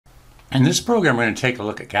In this program, we're going to take a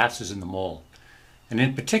look at gases in the mole, and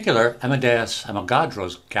in particular,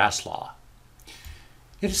 Avogadro's gas law.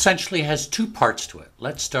 It essentially has two parts to it.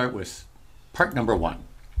 Let's start with part number one,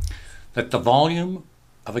 that the volume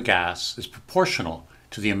of a gas is proportional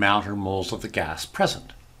to the amount or moles of the gas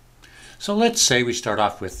present. So let's say we start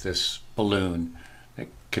off with this balloon that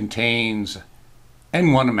contains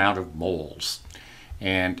N1 amount of moles,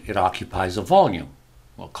 and it occupies a volume.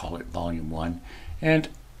 We'll call it volume 1. And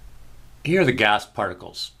here are the gas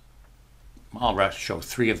particles. I'll show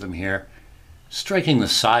 3 of them here, striking the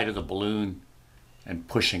side of the balloon and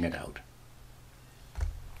pushing it out.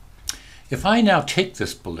 If I now take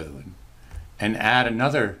this balloon and add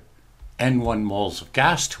another N1 moles of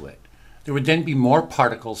gas to it, there would then be more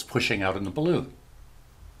particles pushing out in the balloon.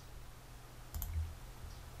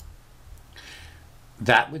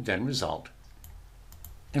 That would then result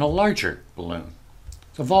in a larger balloon.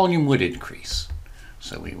 The volume would increase.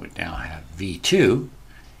 So we would now have V2,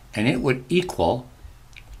 and it would equal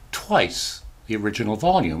twice the original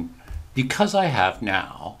volume because I have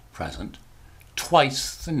now present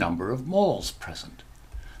twice the number of moles present.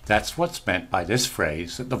 That's what's meant by this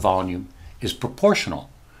phrase, that the volume is proportional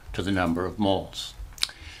to the number of moles.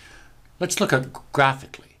 Let's look at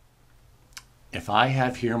graphically. If I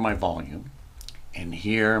have here my volume and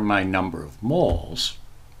here my number of moles,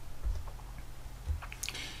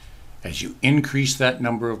 as you increase that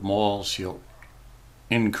number of moles, you'll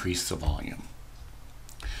increase the volume.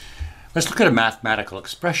 Let's look at a mathematical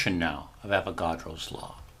expression now of Avogadro's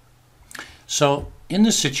law. So in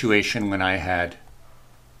the situation when I had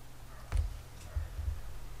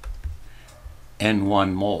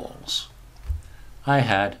N1 moles, I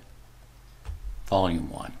had volume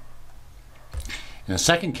 1. In the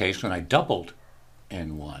second case, when I doubled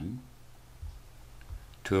N1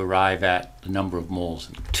 to arrive at the number of moles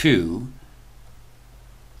in 2,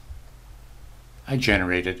 I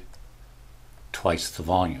generated twice the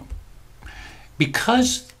volume.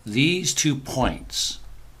 Because these 2 points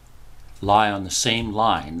lie on the same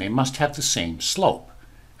line, they must have the same slope.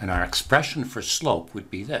 And our expression for slope would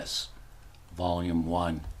be this. Volume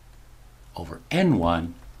 1 over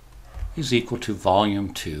N1 is equal to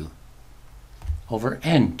volume 2 over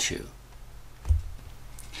N2.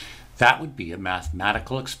 That would be a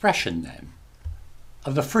mathematical expression then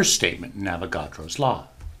of the first statement in Avogadro's law.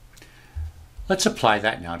 Let's apply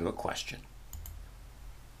that now to a question.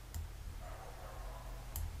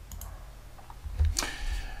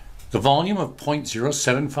 The volume of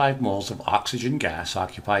 0.075 moles of oxygen gas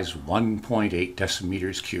occupies 1.8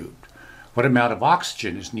 decimeters cubed. What amount of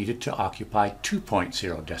oxygen is needed to occupy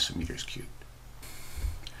 2.0 decimeters cubed?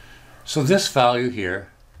 So this value here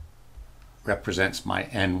represents my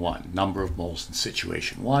N1, number of moles in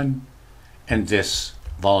situation 1, and this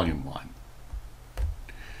volume 1.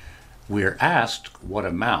 We're asked what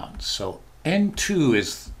amount, so N2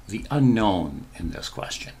 is the unknown in this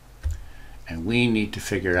question, and we need to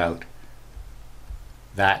figure out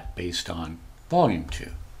that based on volume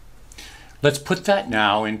 2. Let's put that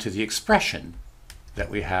now into the expression that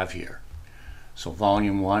we have here. So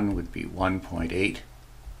volume 1 would be 1.8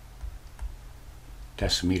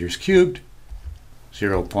 decimeters cubed,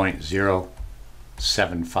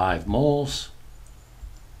 0.075 moles.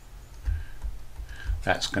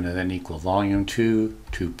 That's going to then equal volume 2,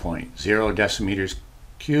 2.0 decimeters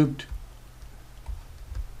cubed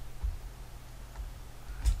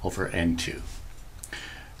over N2.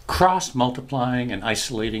 Cross multiplying and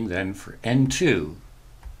isolating then for N2,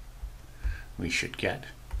 we should get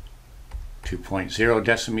 2.0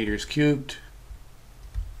 decimeters cubed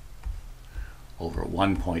over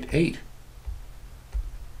 1.8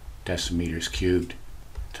 decimeters cubed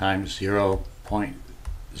times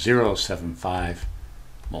 0.075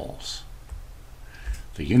 moles.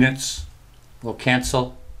 The units will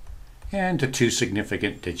cancel, and to 2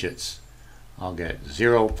 significant digits, I'll get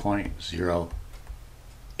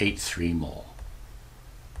 0.083 mole.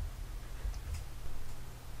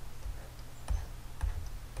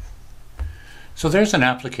 So there's an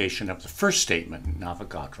application of the first statement in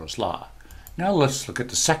Avogadro's law. Now let's look at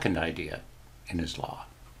the second idea in his law.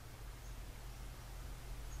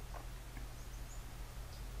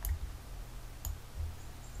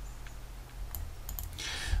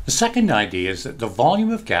 The second idea is that the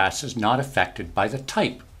volume of gas is not affected by the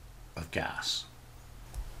type of gas.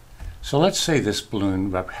 So let's say this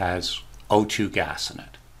balloon has O2 gas in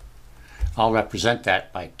it. I'll represent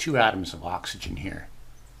that by 2 atoms of oxygen here,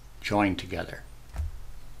 joined together.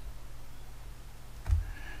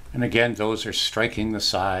 And again, those are striking the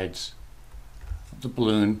sides of the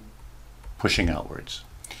balloon, pushing outwards.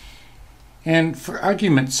 And for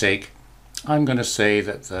argument's sake, I'm going to say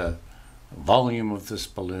that the The volume of this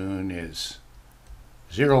balloon is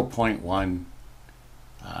 0.10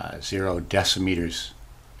 decimeters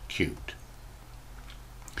cubed.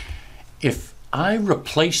 If I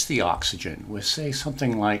replace the oxygen with, say,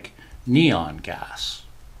 something like neon gas,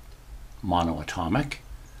 monoatomic,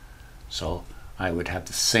 so I would have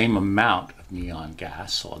the same amount of neon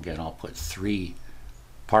gas, so again I'll put 3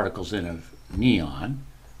 particles in of neon,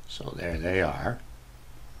 so there they are,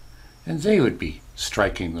 and they would be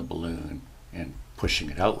striking the balloon and pushing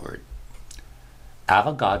it outward.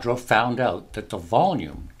 Avogadro found out that the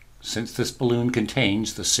volume, since this balloon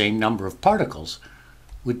contains the same number of particles,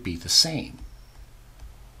 would be the same.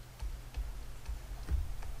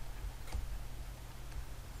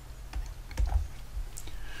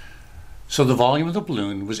 So the volume of the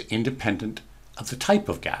balloon was independent of the type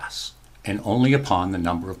of gas and only upon the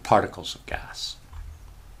number of particles of gas.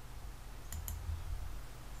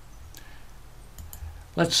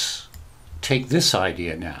 Let's take this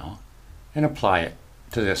idea now and apply it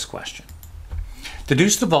to this question.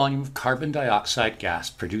 Deduce the volume of carbon dioxide gas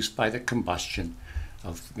produced by the combustion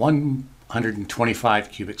of 125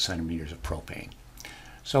 cubic centimeters of propane.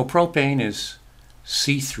 So propane is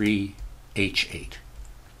C3H8,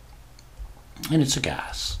 and it's a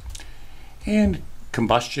gas. And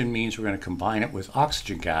combustion means we're going to combine it with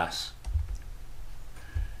oxygen gas,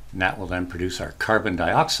 and that will then produce our carbon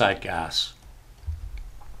dioxide gas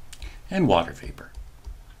and water vapor.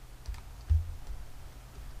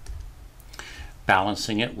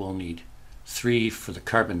 Balancing it, we'll need 3 for the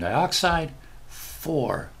carbon dioxide,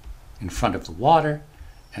 4 in front of the water,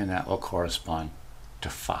 and that will correspond to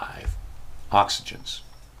 5 oxygens.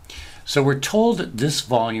 So we're told that this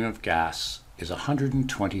volume of gas is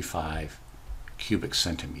 125 cubic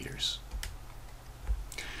centimeters.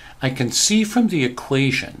 I can see from the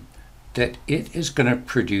equation that it is going to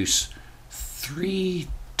produce 3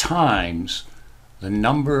 times the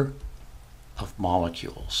number of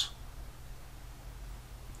molecules.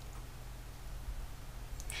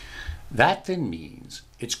 That then means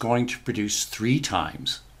it's going to produce 3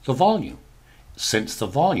 times the volume, since the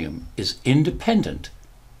volume is independent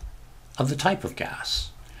of the type of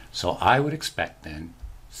gas. So I would expect then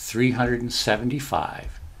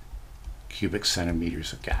 375 cubic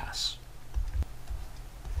centimeters of gas.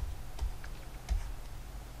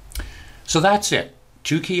 So that's it.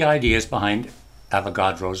 2 key ideas behind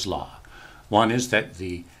Avogadro's law. One is that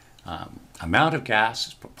the amount of gas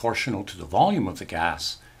is proportional to the volume of the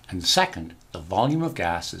gas, and the second, the volume of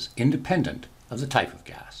gas is independent of the type of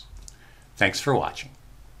gas. Thanks for watching.